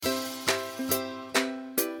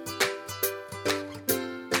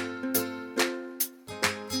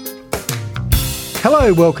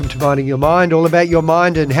Hello, welcome to Minding Your Mind, all about your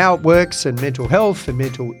mind and how it works and mental health and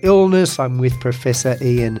mental illness. I'm with Professor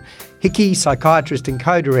Ian Hickey, psychiatrist and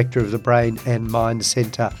co-director of the Brain and Mind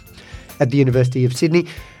Centre at the University of Sydney.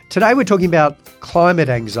 Today we're talking about climate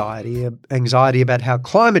anxiety, anxiety about how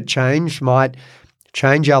climate change might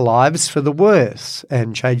change our lives for the worse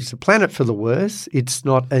and change the planet for the worse. It's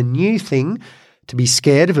not a new thing to be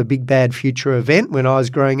scared of a big bad future event. When I was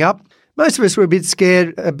growing up, most of us were a bit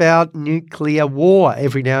scared about nuclear war.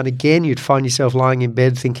 Every now and again, you'd find yourself lying in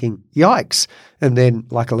bed thinking, yikes. And then,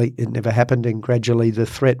 luckily, it never happened and gradually the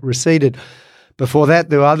threat receded. Before that,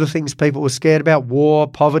 there were other things people were scared about: war,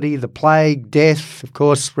 poverty, the plague, death. Of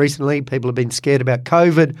course, recently, people have been scared about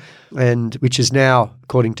COVID, and which is now,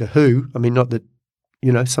 according to WHO, I mean, not that,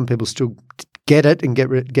 some people still get it and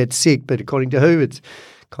get sick, but according to WHO, it's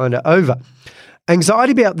kind of over.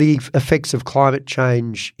 Anxiety about the effects of climate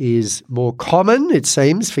change is more common, it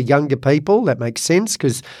seems, for younger people. That makes sense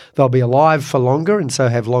because they'll be alive for longer and so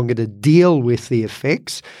have longer to deal with the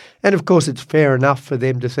effects. And of course, it's fair enough for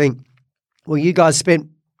them to think, well, you guys spent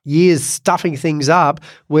years stuffing things up.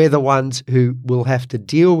 We're the ones who will have to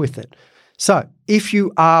deal with it. So if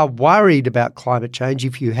you are worried about climate change,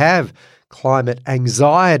 if you have climate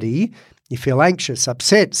anxiety, you feel anxious,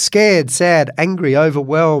 upset, scared, sad, angry,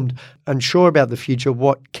 overwhelmed, unsure about the future,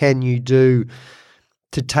 what can you do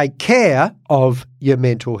to take care of your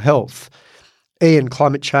mental health? Ian,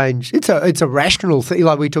 climate change, it's a rational thing.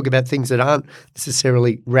 Like, we talk about things that aren't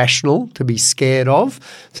necessarily rational to be scared of,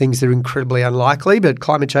 things that are incredibly unlikely, but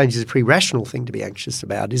climate change is a pretty rational thing to be anxious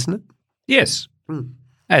about, isn't it? Yes,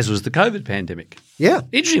 as was the COVID pandemic. Yeah.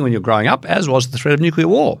 Interesting when you're growing up, as was the threat of nuclear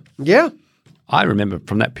war. Yeah. I remember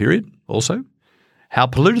from that period also how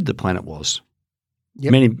polluted the planet was.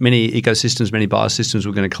 Yep. Many ecosystems, many biosystems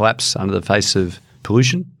were going to collapse under the face of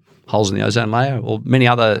pollution, holes in the ozone layer, or many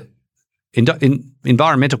other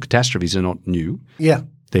environmental catastrophes are not new. Yeah.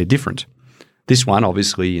 They're different. This one,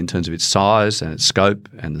 obviously, in terms of its size and its scope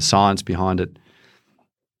and the science behind it,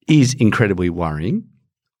 is incredibly worrying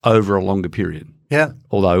over a longer period. Yeah.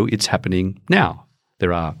 Although it's happening now.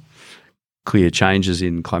 There are clear changes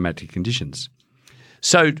in climatic conditions.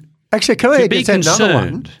 So actually, can I be just add another one?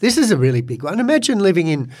 concerned. This is a really big one. Imagine living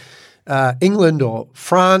in England or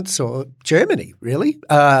France or Germany, really,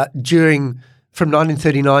 from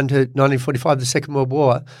 1939 to 1945, the Second World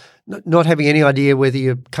War, not having any idea whether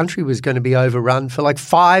your country was going to be overrun for like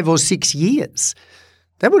 5 or 6 years.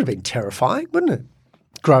 That would have been terrifying, wouldn't it,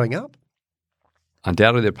 growing up?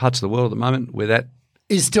 Undoubtedly, there are parts of the world at the moment where that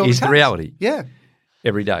is still the reality. Yeah.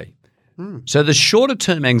 Every day. So the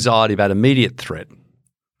shorter-term anxiety about immediate threat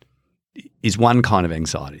is one kind of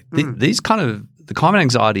anxiety. The climate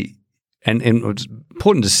anxiety, and it's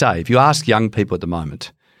important to say, if you ask young people at the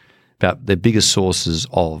moment about their biggest sources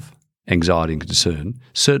of anxiety and concern,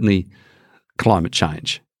 certainly climate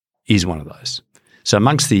change is one of those. So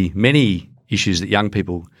amongst the many issues that young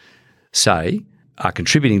people say are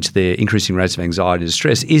contributing to their increasing rates of anxiety and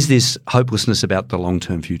distress is this hopelessness about the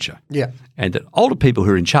long-term future. Yeah. And that older people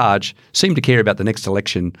who are in charge seem to care about the next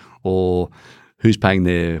election or who's paying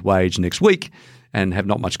their wage next week and have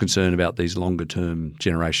not much concern about these longer-term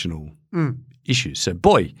generational issues. So,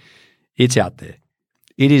 boy, it's out there.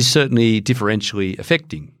 It is certainly differentially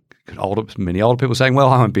affecting. Many older people saying, well,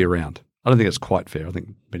 I won't be around. I don't think that's quite fair. I think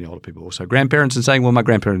many older people also grandparents and saying, well, my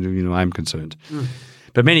grandparents, I'm concerned.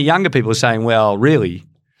 But many younger people are saying, well, really,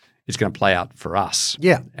 it's going to play out for us.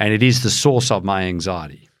 Yeah. And it is the source of my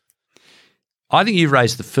anxiety. I think you've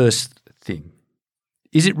raised the first thing.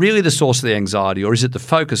 Is it really the source of the anxiety, or is it the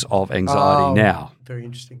focus of anxiety now? Very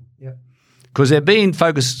interesting. Yeah. Because there being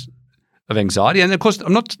focus of anxiety, and of course,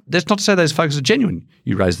 that's not to say those focuses are genuine.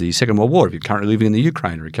 You raised the Second World War. If you're currently living in the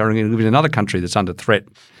Ukraine or you're currently living in another country that's under threat,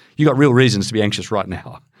 you've got real reasons to be anxious right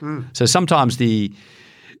now. So sometimes the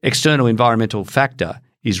external environmental factor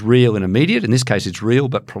is real and immediate. In this case, it's real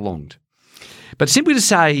but prolonged. But simply to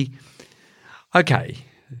say, okay,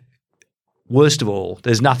 worst of all,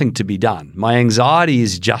 there's nothing to be done. My anxiety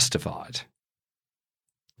is justified.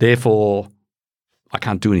 Therefore, I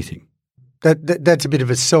can't do anything. That's a bit of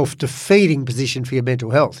a self-defeating position for your mental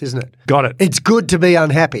health, isn't it? Got it. It's good to be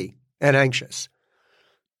unhappy and anxious.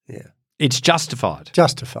 Yeah. It's justified.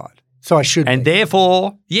 Justified. So I should And be.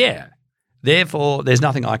 therefore, there's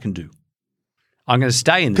nothing I can do. I'm going to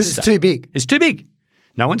stay in this Because it's too big. It's too big.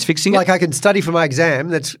 No one's fixing Like, it. I can study for my exam,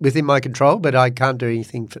 that's within my control, but I can't do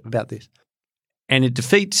anything about this. And it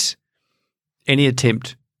defeats any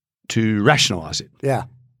attempt to rationalise it. Yeah.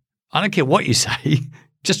 I don't care what you say.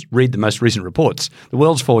 Just read the most recent reports. The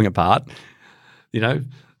world's falling apart.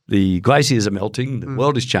 The glaciers are melting. The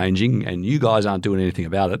world is changing, and you guys aren't doing anything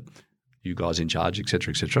about it. you guys in charge, et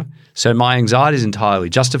cetera, et cetera. So my anxiety is entirely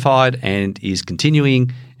justified and is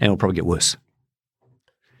continuing and will probably get worse.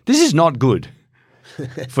 This is not good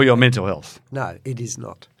for your mental health. No, it is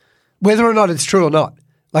not. Whether or not it's true or not.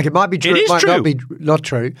 Like it might be true, it might not be not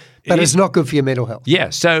true, but it's not good for your mental health.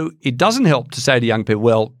 Yeah, so it doesn't help to say to young people,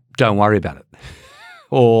 well, don't worry about it.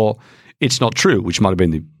 Or it's not true, which might have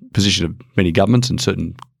been the position of many governments and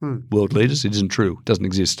certain world leaders. It isn't true. It doesn't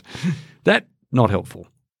exist. That, not helpful.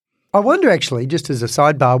 I wonder actually, just as a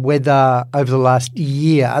sidebar, whether over the last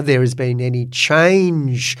year there has been any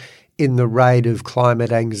change in the rate of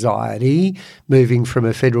climate anxiety, moving from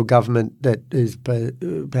a federal government that is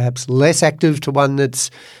perhaps less active to one that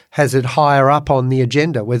has it higher up on the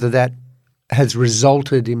agenda, whether that has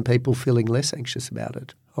resulted in people feeling less anxious about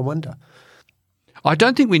it. I wonder. I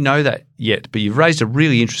don't think we know that yet, but you've raised a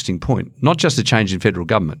really interesting point, not just a change in federal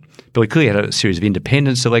government, but we clearly had a series of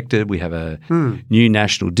independents elected. We have a new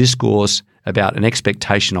national discourse about an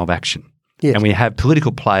expectation of action. Yes. And we have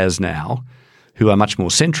political players now who are much more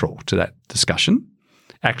central to that discussion,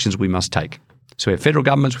 actions we must take. So we have federal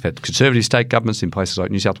governments, we've had conservative state governments in places like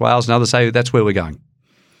New South Wales, and others say that's where we're going.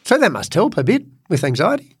 So that must help a bit with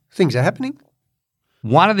anxiety. Things are happening.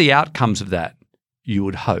 One of the outcomes of that, you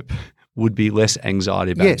would hope, would be less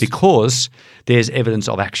anxiety about it because there's evidence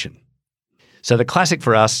of action. So the classic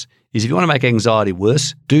for us is if you want to make anxiety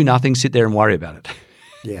worse, do nothing, sit there and worry about it.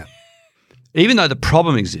 Yeah. Even though the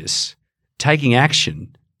problem exists, taking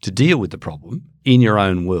action to deal with the problem in your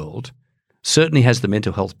own world certainly has the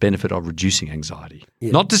mental health benefit of reducing anxiety.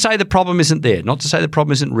 Yeah. Not to say the problem isn't there, not to say the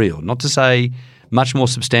problem isn't real, not to say much more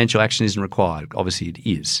substantial action isn't required. Obviously it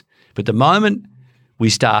is. But the moment we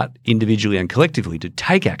start individually and collectively to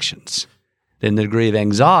take actions, then the degree of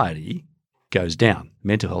anxiety goes down,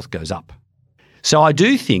 mental health goes up. So I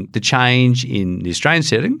do think the change in the Australian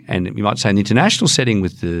setting, and you might say in the international setting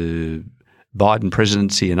with the Biden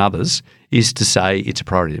presidency and others, is to say it's a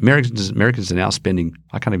priority. Americans are now spending,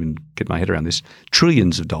 I can't even get my head around this,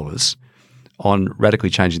 trillions of dollars on radically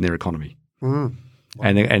changing their economy and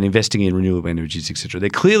investing in renewable energies, et cetera. There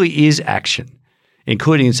clearly is action,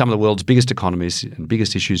 including in some of the world's biggest economies and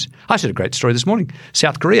biggest issues. I said a great story this morning.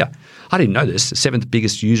 South Korea, I didn't know this, the seventh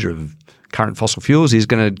biggest user of current fossil fuels is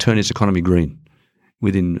going to turn its economy green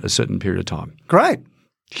within a certain period of time. Great.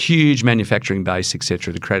 Huge manufacturing base, et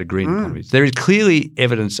cetera, to create a green economy. There is clearly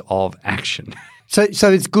evidence of action. So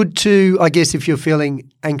it's good to, I guess, if you're feeling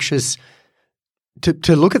anxious,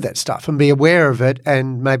 to look at that stuff and be aware of it,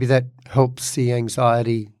 and maybe that helps the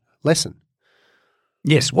anxiety lessen.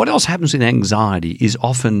 Yes. What else happens in anxiety is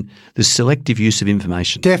often the selective use of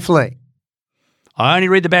information. Definitely. I only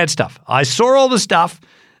read the bad stuff. I saw all the stuff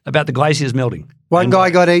about the glaciers melting. One guy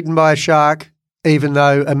got eaten by a shark, even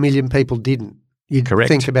though a million people didn't. You'd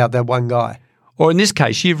think about that one guy. Or in this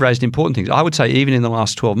case, you've raised important things. I would say even in the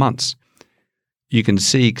last 12 months, you can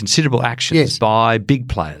see considerable actions by big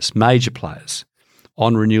players, major players,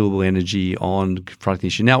 on renewable energy, on confronting the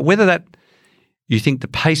issue. Now, whether that you think the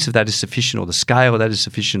pace of that is sufficient or the scale of that is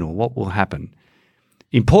sufficient or what will happen,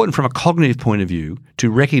 important from a cognitive point of view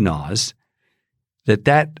to recognise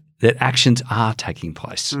that actions are taking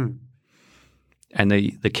place. And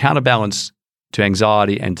the counterbalance to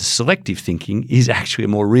anxiety and to selective thinking is actually a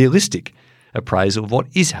more realistic appraisal of what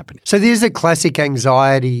is happening. So there's a classic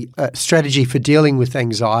anxiety strategy for dealing with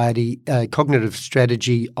anxiety, cognitive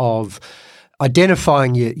strategy of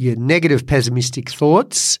identifying your negative pessimistic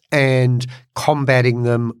thoughts and combating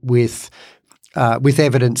them with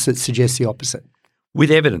evidence that suggests the opposite.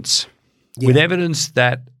 With evidence. Yeah. With evidence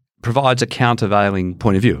that provides a countervailing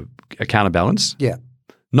point of view, a counterbalance. Yeah.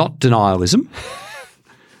 Not denialism,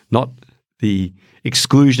 not the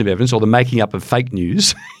exclusion of evidence or the making up of fake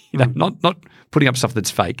news, not putting up stuff that's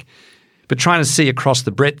fake, but trying to see across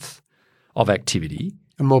the breadth of activity.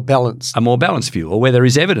 A more balanced view, or where there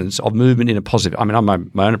is evidence of movement in a positive. I mean,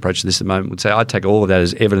 my own approach to this at the moment would say I'd take all of that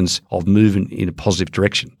as evidence of movement in a positive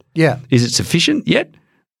direction. Yeah. Is it sufficient yet?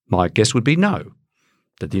 My guess would be no.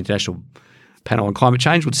 That the International Panel on Climate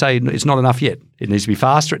Change would say it's not enough yet. It needs to be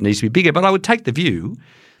faster, it needs to be bigger. But I would take the view,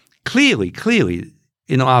 clearly,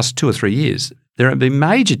 in the last 2 or 3 years, there have been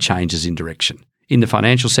major changes in direction in the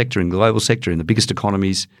financial sector, in the global sector, in the biggest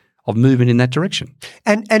economies of movement in that direction.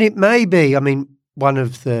 And it may be, I mean, one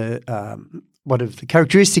of the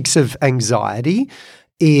characteristics of anxiety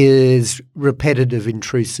is repetitive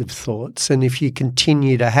intrusive thoughts. And if you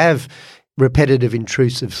continue to have repetitive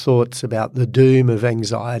intrusive thoughts about the doom of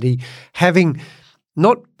anxiety, having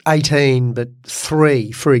not 18 but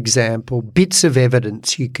 3, for example, bits of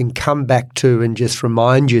evidence you can come back to and just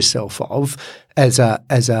remind yourself of as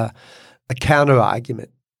a counter argument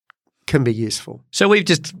can be useful. So we've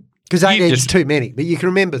just Because 18 is too many, but you can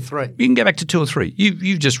remember 3. You can go back to 2 or 3.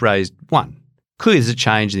 You've just raised 1. Clearly there's a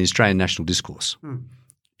change in the Australian national discourse.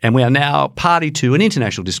 And we are now party to an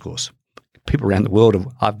international discourse. People around the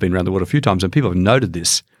world, I've been around the world a few times, and people have noted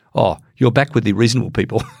this. Oh, you're back with the reasonable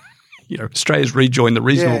people. Australia's rejoined the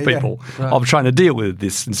reasonable people of trying to deal with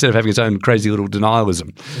this instead of having its own crazy little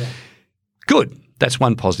denialism. Yeah. Good. That's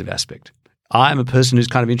one positive aspect. I'm a person who's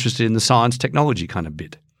kind of interested in the science technology kind of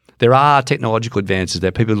bit. There are technological advances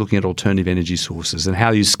there. People are looking at alternative energy sources and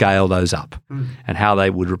how you scale those up and how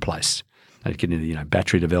they would replace. They get into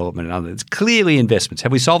battery development and others. It's clearly investments.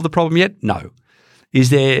 Have we solved the problem yet? No.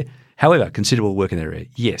 Is there, however, considerable work in that area?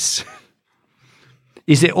 Yes.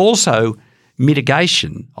 Is there also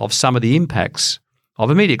mitigation of some of the impacts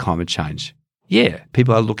of immediate climate change? Yeah.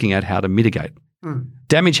 People are looking at how to mitigate.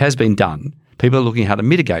 Damage has been done. People are looking at how to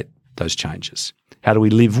mitigate those changes. How do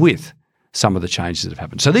we live with some of the changes that have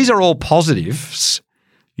happened? So these are all positives.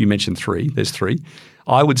 You mentioned 3. There's 3.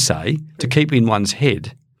 I would say to keep in one's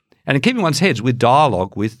head, and in keeping one's heads with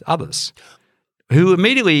dialogue with others who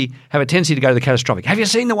immediately have a tendency to go to the catastrophic. Have you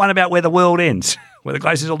seen the one about where the world ends, where the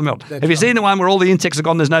glaciers all melt? Have you seen the one where all the insects are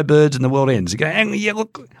gone, there's no birds and the world ends? You go, yeah,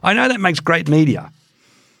 look, I know that makes great media,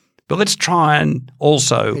 but let's try and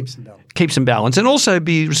also keep some balance and also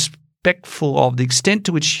be respectful of the extent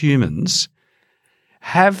to which humans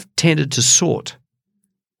have tended to sort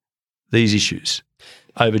these issues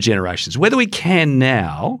over generations. Whether we can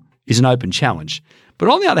now is an open challenge. But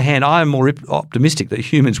on the other hand, I am more optimistic that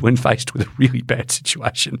humans, when faced with a really bad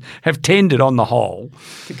situation, have tended on the whole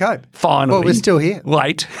to cope. Finally. Well, we're still here.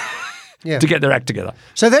 Late. To get their act together.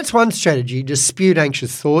 So that's one strategy, dispute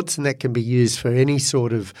anxious thoughts, and that can be used for any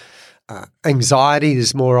sort of anxiety.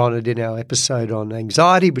 There's more on it in our episode on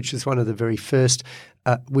anxiety, which is one of the very first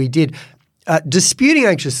we did. Disputing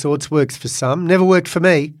anxious thoughts works for some, never worked for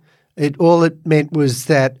me. All it meant was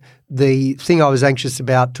that the thing I was anxious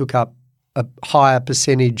about took up a higher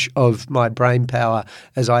percentage of my brain power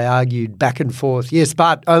as I argued back and forth. Yes,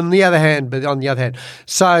 but on the other hand.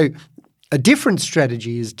 So a different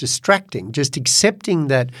strategy is distracting, just accepting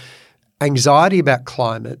that anxiety about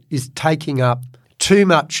climate is taking up too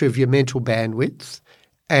much of your mental bandwidth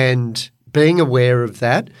and being aware of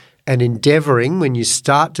that and endeavouring when you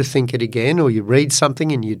start to think it again or you read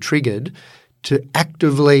something and you're triggered to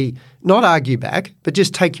actively not argue back but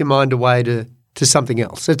just take your mind away to something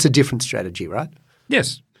else. It's a different strategy, right?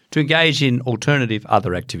 Yes, to engage in alternative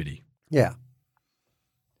other activity. Yeah.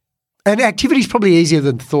 And activity is probably easier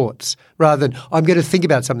than thoughts rather than I'm going to think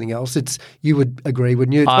about something else. You would agree,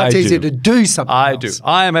 wouldn't you? It's much easier to do something else. I do.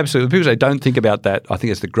 I am absolutely. People say don't think about that. I think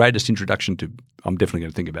it's the greatest introduction to I'm definitely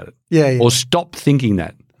going to think about it. Yeah. Or stop thinking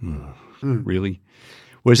that. Really?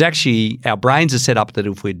 Whereas actually our brains are set up that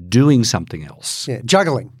if we're doing something else. Yeah,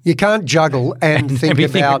 juggling. You can't juggle and think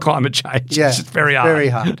about climate change. Yeah, it's very hard. Very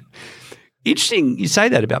hard. Interesting you say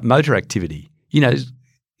that about motor activity.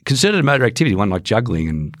 Concerted motor activity, one like juggling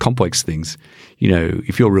and complex things,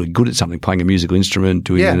 if you're really good at something, playing a musical instrument,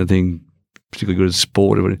 doing anything, particularly good at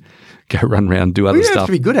sport, or go run around, do other stuff. You don't have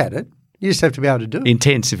to be good at it. You just have to be able to do it.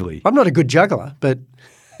 Intensively. I'm not a good juggler, but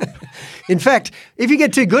in fact, if you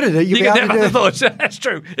get too good at it, you'll be able to do it. That's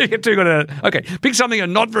true. If you get too good at it. Okay, pick something you're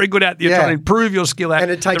not very good at, you're trying to improve your skill at. And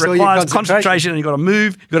it takes all requires your concentration. And you've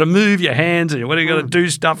got to move your hands and you've got to do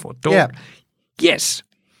stuff or talk. Yeah. Yes.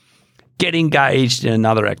 Get engaged in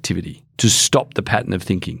another activity to stop the pattern of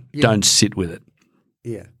thinking. Yeah. Don't sit with it.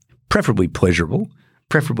 Yeah. Preferably pleasurable,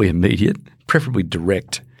 preferably immediate, preferably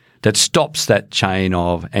direct, that stops that chain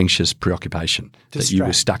of anxious preoccupation that you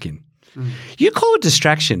were stuck in. You call it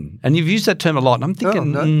distraction, and you've used that term a lot, and I'm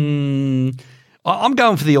thinking I'm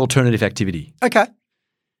going for the alternative activity. Okay.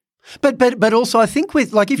 But also I think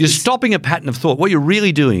with if you're stopping a pattern of thought, what you're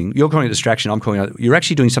really doing, you're calling it distraction, I'm calling it, you're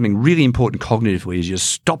actually doing something really important cognitively is you're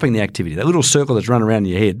stopping the activity. That little circle that's run around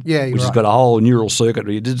in your head, which has got a whole neural circuit,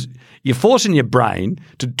 you're forcing your brain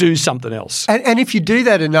to do something else. And if you do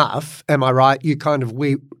that enough, am I right, you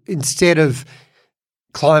instead of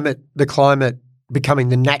the climate becoming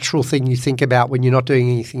the natural thing you think about when you're not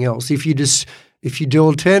doing anything else, if you do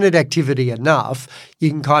alternate activity enough, you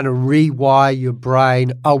can kind of rewire your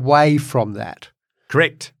brain away from that.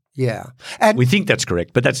 Correct. Yeah. And we think that's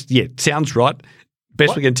correct, but sounds right.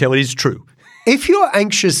 Best we can tell it is true. If you're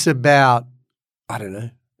anxious about, I don't know,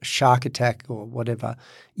 a shark attack or whatever,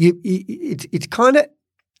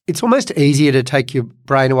 it's almost easier to take your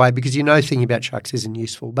brain away because thinking about sharks isn't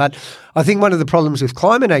useful. But I think one of the problems with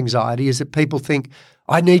climate anxiety is that people think,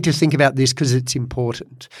 I need to think about this because it's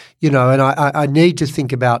important, and I need to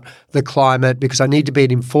think about the climate because I need to be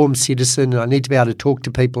an informed citizen and I need to be able to talk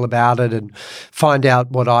to people about it and find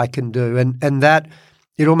out what I can do. And that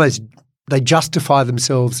they justify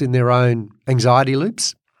themselves in their own anxiety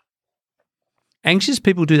loops. Anxious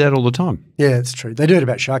people do that all the time. Yeah, it's true. They do it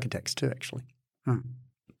about shark attacks too, actually.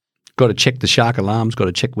 Got to check the shark alarms, got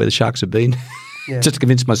to check where the sharks have been. Yeah. Just to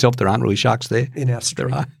convince myself there aren't really sharks there. In our stream.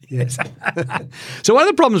 There are. Yes. So one of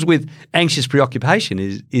the problems with anxious preoccupation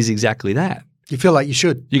is exactly that. You feel like you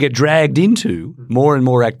should. You get dragged into more and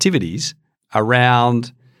more activities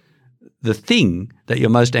around the thing that you're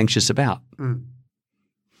most anxious about.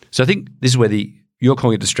 So I think this is where you're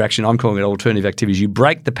calling it distraction, I'm calling it alternative activities. You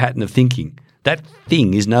break the pattern of thinking. That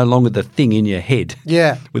thing is no longer the thing in your head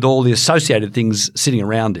with all the associated things sitting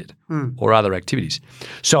around it or other activities.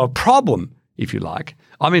 So a problem, if you like,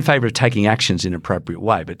 I'm in favour of taking actions in an appropriate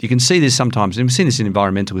way, but you can see this sometimes, and we've seen this in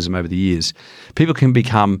environmentalism over the years. People can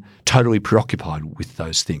become totally preoccupied with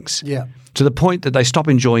those things to the point that they stop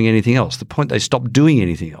enjoying anything else, the point they stop doing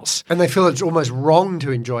anything else. And they feel it's almost wrong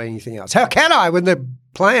to enjoy anything else. How can I when the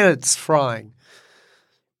planet's frying?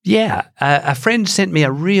 Yeah. A friend sent me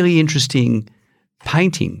a really interesting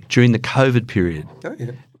painting during the COVID period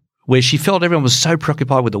where she felt everyone was so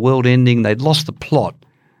preoccupied with the world ending, they'd lost the plot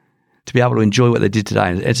to be able to enjoy what they did today.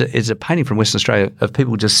 And it's a painting from Western Australia of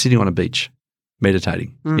people just sitting on a beach,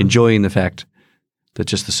 meditating, enjoying the fact that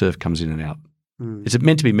just the surf comes in and out. It's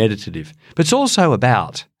meant to be meditative. But it's also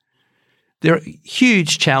about there are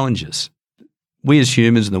huge challenges. We as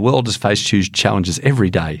humans and the world has faced huge challenges every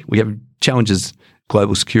day. We have challenges,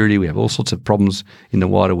 global security, we have all sorts of problems in the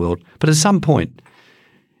wider world. But at some point,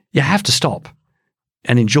 you have to stop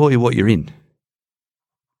and enjoy what you're in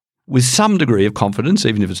with some degree of confidence,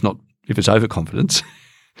 even if it's overconfidence,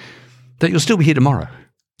 that you'll still be here tomorrow.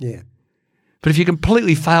 Yeah. But if you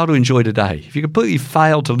completely fail to enjoy today, if you completely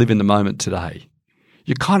fail to live in the moment today,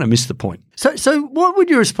 you kind of miss the point. So what would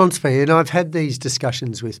your response be? And I've had these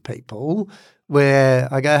discussions with people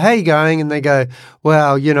where I go, how are you going? And they go,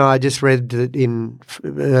 well, I just read that in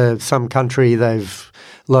some country they've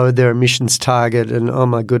lowered their emissions target and, oh,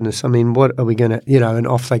 my goodness, I mean, what are we going to, and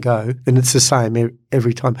off they go. And it's the same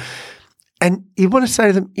every time. And you want to say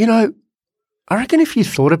to them, I reckon if you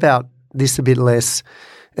thought about this a bit less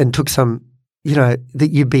and took some, that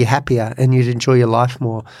you'd be happier and you'd enjoy your life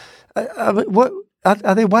more. What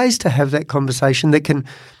are there ways to have that conversation that can,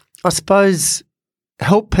 I suppose,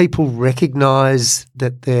 help people recognise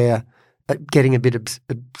that they're getting a bit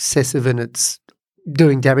obsessive and it's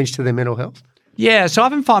doing damage to their mental health? Yeah, so I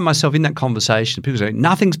often find myself in that conversation. People say,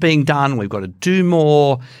 nothing's being done, we've got to do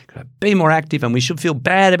more, got to be more active, and we should feel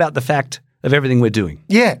bad about the fact of everything we're doing.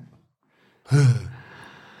 Yeah.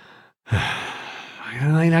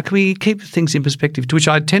 Can we keep things in perspective? To which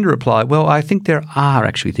I tend to reply, well, I think there are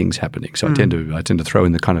actually things happening. So I tend to throw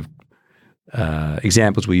in the kind of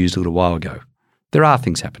examples we used a little while ago. There are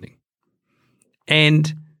things happening.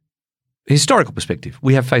 And historical perspective,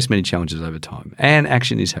 we have faced many challenges over time, and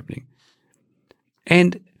action is happening.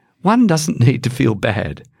 And one doesn't need to feel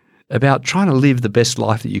bad about trying to live the best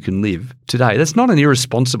life that you can live today. That's not an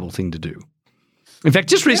irresponsible thing to do. In fact,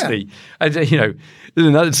 just recently, in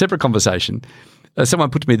another separate conversation,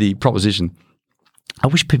 someone put to me the proposition, I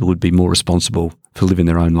wish people would be more responsible for living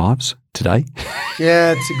their own lives today.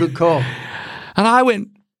 Yeah, it's a good call. And I went,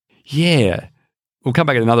 yeah. We'll come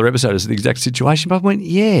back in another episode as the exact situation, but I went,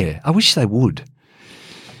 yeah, I wish they would.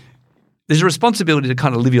 There's a responsibility to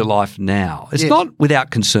kind of live your life now. It's not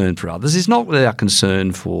without concern for others. It's not without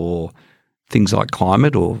concern for things like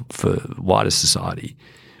climate or for wider society.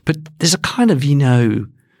 But there's a kind of,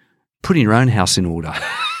 putting your own house in order,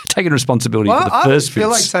 taking responsibility for the first bits. I feel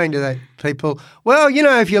like saying to that people, well,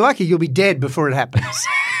 if you're lucky, you'll be dead before it happens.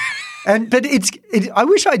 But I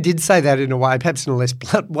wish I did say that in a way, perhaps in a less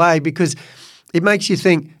blunt way, because it makes you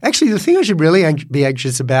think, actually, the thing I should really be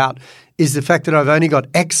anxious about is the fact that I've only got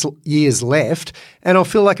X years left and I'll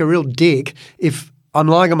feel like a real dick if I'm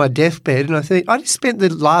lying on my deathbed and I think I just spent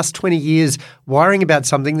the last 20 years worrying about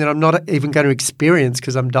something that I'm not even going to experience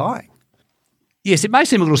because I'm dying. Yes, it may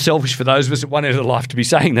seem a little selfish for those of us at one end of life to be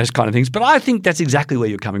saying those kind of things, but I think that's exactly where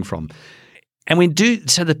you're coming from. And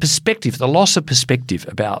so the perspective, the loss of perspective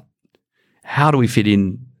about how do we fit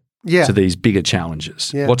in to these bigger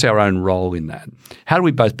challenges? Yeah. What's our own role in that? How do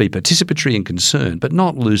we both be participatory and concerned, but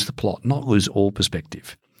not lose the plot, not lose all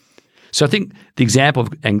perspective? So I think the example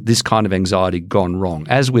of this kind of anxiety gone wrong,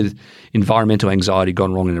 as with environmental anxiety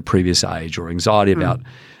gone wrong in a previous age, or anxiety about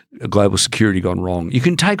global security gone wrong,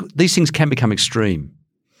 these things can become extreme,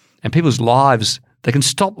 and people's lives, they can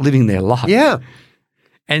stop living their life. Yeah.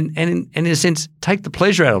 And in a sense, take the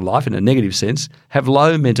pleasure out of life in a negative sense, have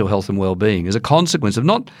low mental health and well-being as a consequence of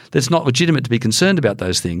that's not legitimate to be concerned about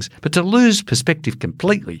those things, but to lose perspective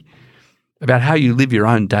completely about how you live your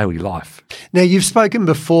own daily life. Now, you've spoken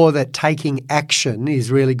before that taking action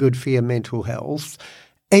is really good for your mental health,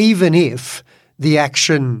 even if the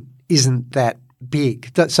action isn't that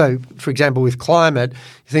big. So, for example, with climate,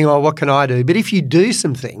 you think, oh, what can I do? But if you do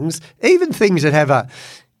some things, even things that have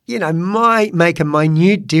might make a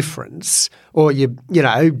minute difference, or you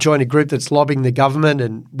join a group that's lobbying the government,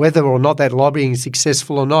 and whether or not that lobbying is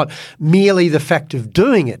successful or not, merely the fact of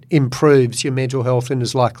doing it improves your mental health and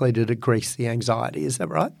is likely to decrease the anxiety. Is that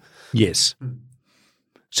right? Yes.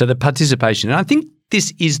 So the participation, and I think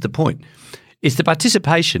this is the point, it's the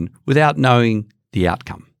participation without knowing the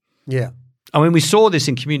outcome. Yeah. I mean, we saw this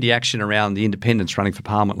in community action around the independents running for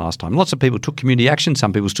Parliament last time. Lots of people took community action.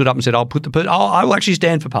 Some people stood up and said, I will actually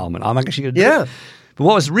stand for Parliament. I'm actually going to do it. But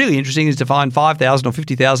what was really interesting is to find 5,000 or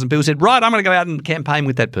 50,000 people said, right, I'm going to go out and campaign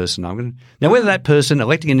with that person. Now, whether that person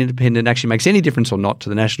electing an independent actually makes any difference or not to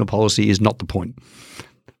the national policy is not the point.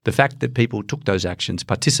 The fact that people took those actions,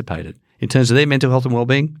 participated in terms of their mental health and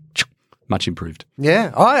well-being, much improved.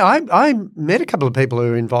 Yeah. I met a couple of people who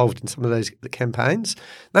were involved in some of those campaigns.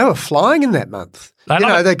 They were flying in that month.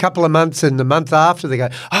 The couple of months, and the month after they go,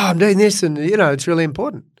 I'm doing this, and, it's really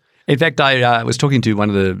important. In fact, I was talking to one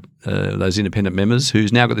of those independent members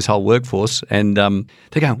who's now got this whole workforce, and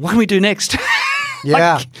they're going, what can we do next?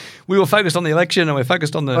 Yeah. We were focused on the election, and we're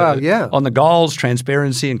focused on the goals,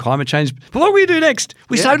 transparency and climate change. But what do we do next?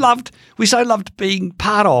 We so loved being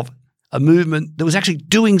part of a movement that was actually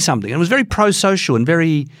doing something, and it was very pro-social and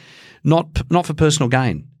very not for personal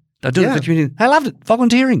gain. They do it for the community. They loved it.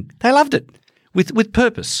 Volunteering. They loved it with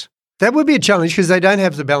purpose. That would be a challenge because they don't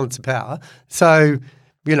have the balance of power. So,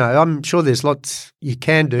 I'm sure there's lots you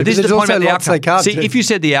can do. But this is the point about the outcome. They can't do. If you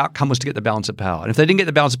said the outcome was to get the balance of power, and if they didn't get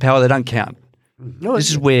the balance of power, they don't count. No, this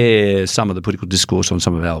is where some of the political discourse on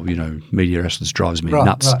some of our, media outlets drives me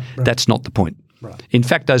nuts. Right. That's not the point. Right. In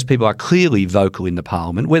fact, those people are clearly vocal in the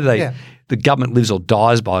parliament. Whether the government lives or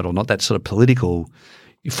dies by it or not, that sort of political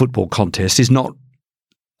football contest is not,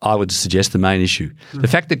 I would suggest, the main issue. The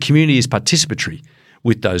fact that community is participatory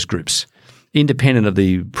with those groups, independent of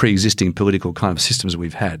the pre-existing political kind of systems that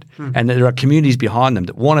we've had, and that there are communities behind them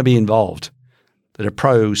that want to be involved, that are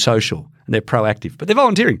pro-social and they're proactive, but they're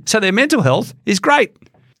volunteering. So their mental health is great.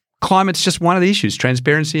 Climate's just one of the issues,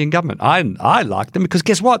 transparency in government. I like them because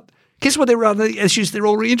guess what? Guess what? They're other issues they're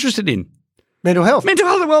already interested in. Mental health. Mental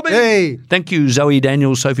health and well-being. Hey. Thank you, Zoe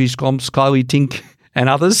Daniels, Sophie Sklomp, Kylie Tink, and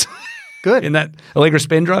others. Good. In that, Allegra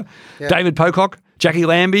Spendra, David Pocock, Jackie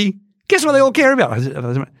Lambie. Guess what they all care about?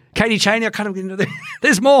 Katie Cheney, I kind of get into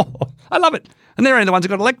there's more. I love it. And they're only the ones who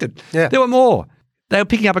got elected. Yeah. There were more. They were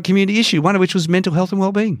picking up a community issue, one of which was mental health and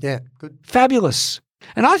well-being. Yeah, good. Fabulous.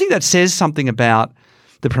 And I think that says something about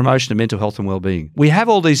the promotion of mental health and well-being. We have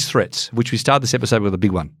all these threats, which we started this episode with a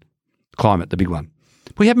big one, climate, the big one.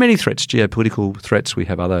 We have many threats, geopolitical threats. We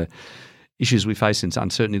have other issues we face in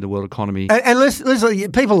uncertainty in the world economy. And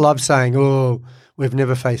listen, people love saying, we've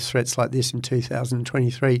never faced threats like this in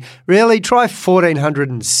 2023. Really? Try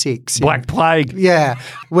 1406. Black Plague. Yeah.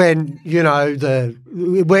 When,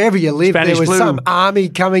 wherever you live, Spanish there was flu. some army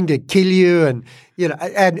coming to kill you, and,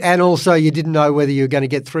 and also you didn't know whether you were going to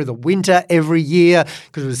get through the winter every year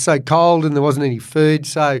because it was so cold and there wasn't any food.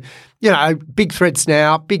 So, big threats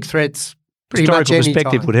now, big threats pretty much any Historical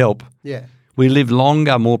perspective time. would help. Yeah. We live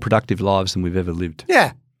longer, more productive lives than we've ever lived.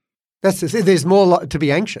 Yeah. There's more to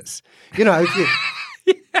be anxious.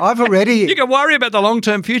 I've already... You can worry about the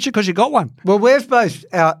long-term future because you got one. Well, we've both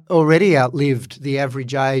already outlived the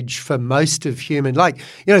average age for most of human. You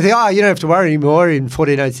don't have to worry anymore. In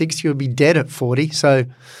 1406, you'll be dead at 40. So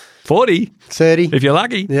 40? 30. If you're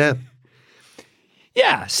lucky. Yeah.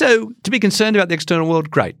 Yeah. So to be concerned about the external world,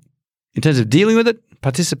 great. In terms of dealing with it,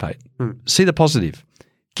 participate. See the positive.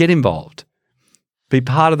 Get involved. Be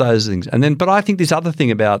part of those things. But I think this other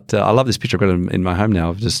thing about, I love this picture I've got in my home now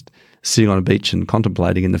of just sitting on a beach and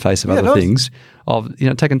contemplating in the face of other things, of,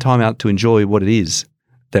 taking time out to enjoy what it is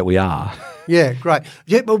that we are. Yeah, great.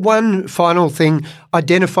 Yeah, but one final thing,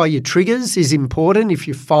 identify your triggers is important. If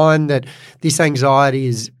you find that this anxiety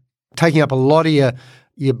is taking up a lot of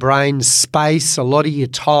your brain's space, a lot of your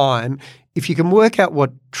time, if you can work out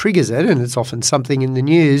what triggers it, and it's often something in the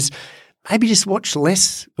news, maybe just watch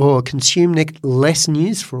less or consume less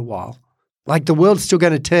news for a while. Like, the world's still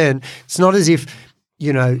going to turn. It's not as if,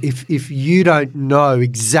 if you don't know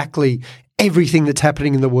exactly everything that's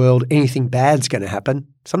happening in the world, anything bad's going to happen.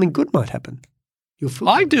 Something good might happen.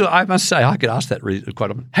 I must say, I get asked that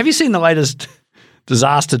quite often. Have you seen the latest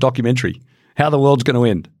disaster documentary, How the World's Going to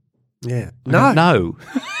End? Yeah. No.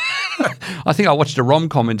 I think I watched a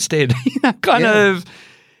rom-com instead.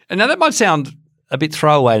 And now that might sound a bit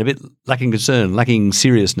throwaway and a bit lacking concern, lacking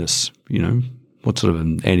seriousness? You know, what sort of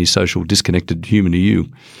an antisocial, disconnected human are you?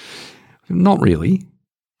 Not really.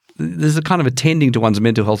 There's a kind of attending to one's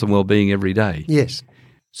mental health and well-being every day. Yes.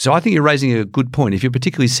 So I think you're raising a good point. If you're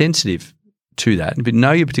particularly sensitive to that, if you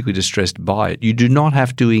know you're particularly distressed by it, you do not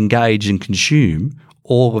have to engage and consume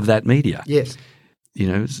all of that media. Yes. You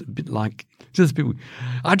know, it's a bit like, just people,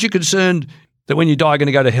 aren't you concerned that when you die you're going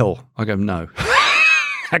to go to hell? I go, no.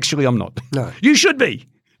 Actually, I'm not. No. You should be.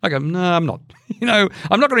 I go, no, I'm not. You know,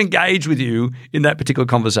 I'm not going to engage with you in that particular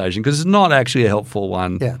conversation because it's not actually a helpful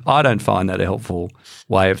one. Yeah. I don't find that a helpful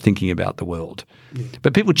way of thinking about the world. Yeah.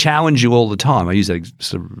 But people challenge you all the time. I use that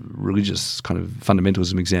sort of religious kind of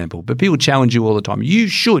fundamentalism example. But people challenge you all the time. You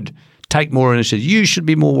should take more initiative. You should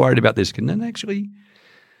be more worried about this. And then actually,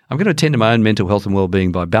 I'm going to attend to my own mental health and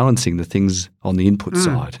well-being by balancing the things on the input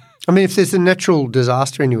side. I mean, if there's a natural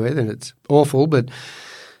disaster anywhere, then it's awful. But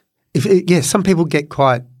some people get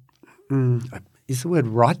quite. Is the word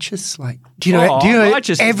righteous? Like, do you know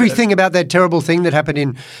everything about that terrible thing that happened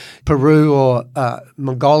in Peru or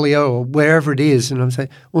Mongolia or wherever it is? And I'm saying,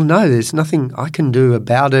 well, no, there's nothing I can do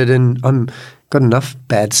about it, and I'm got enough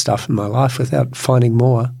bad stuff in my life without finding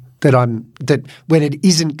more that when it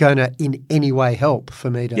isn't going to in any way help for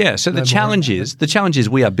me to. Yeah. So the challenge is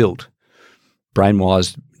we are built,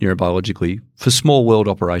 brain-wise, neurobiologically, for small world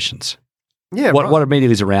operations. Yeah, what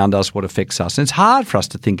immediately is around us, what affects us. And it's hard for us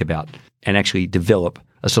to think about and actually develop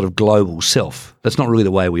a sort of global self. That's not really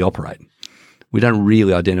the way we operate. We don't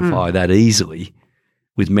really identify that easily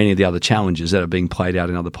with many of the other challenges that are being played out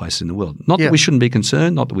in other places in the world. Not that we shouldn't be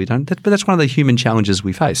concerned, not that we don't, but that's one of the human challenges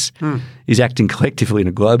we face, is acting collectively in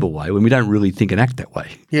a global way when we don't really think and act that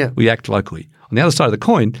way. Yeah. We act locally. On the other side of the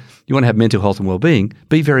coin, you want to have mental health and well-being,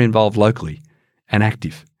 be very involved locally and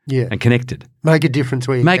active and connected. Make a difference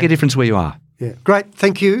where you Make a difference where you are. Yeah, great.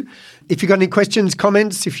 Thank you. If you've got any questions,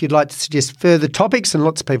 comments, if you'd like to suggest further topics, and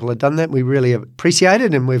lots of people have done that, we really appreciate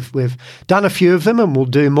it, and we've done a few of them and we'll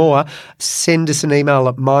do more, send us an email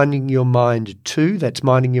at mindingyourmind2, that's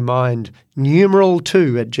mindingyourmind, numeral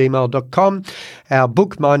 2 at gmail.com. Our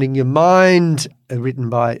book, Minding Your Mind, written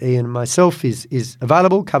by Ian and myself, is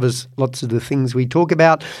available, covers lots of the things we talk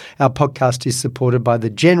about. Our podcast is supported by the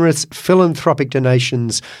generous philanthropic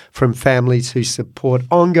donations from families who support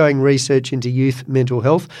ongoing research into youth mental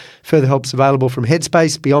health. Further help's available from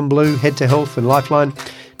Headspace, Beyond Blue, Head to Health and Lifeline.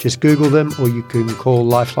 Just Google them, or you can call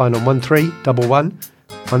Lifeline on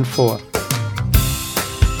 131114.